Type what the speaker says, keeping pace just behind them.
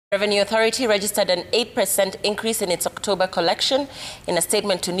Revenue Authority registered an 8% increase in its October collection. In a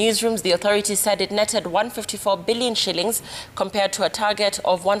statement to newsrooms, the authority said it netted 154 billion shillings compared to a target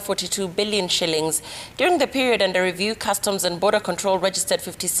of 142 billion shillings. During the period under review, Customs and Border Control registered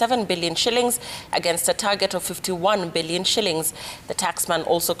 57 billion shillings against a target of 51 billion shillings. The taxman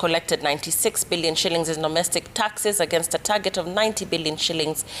also collected 96 billion shillings in domestic taxes against a target of 90 billion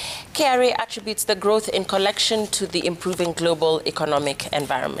shillings. KRA attributes the growth in collection to the improving global economic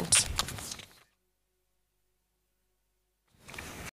environment.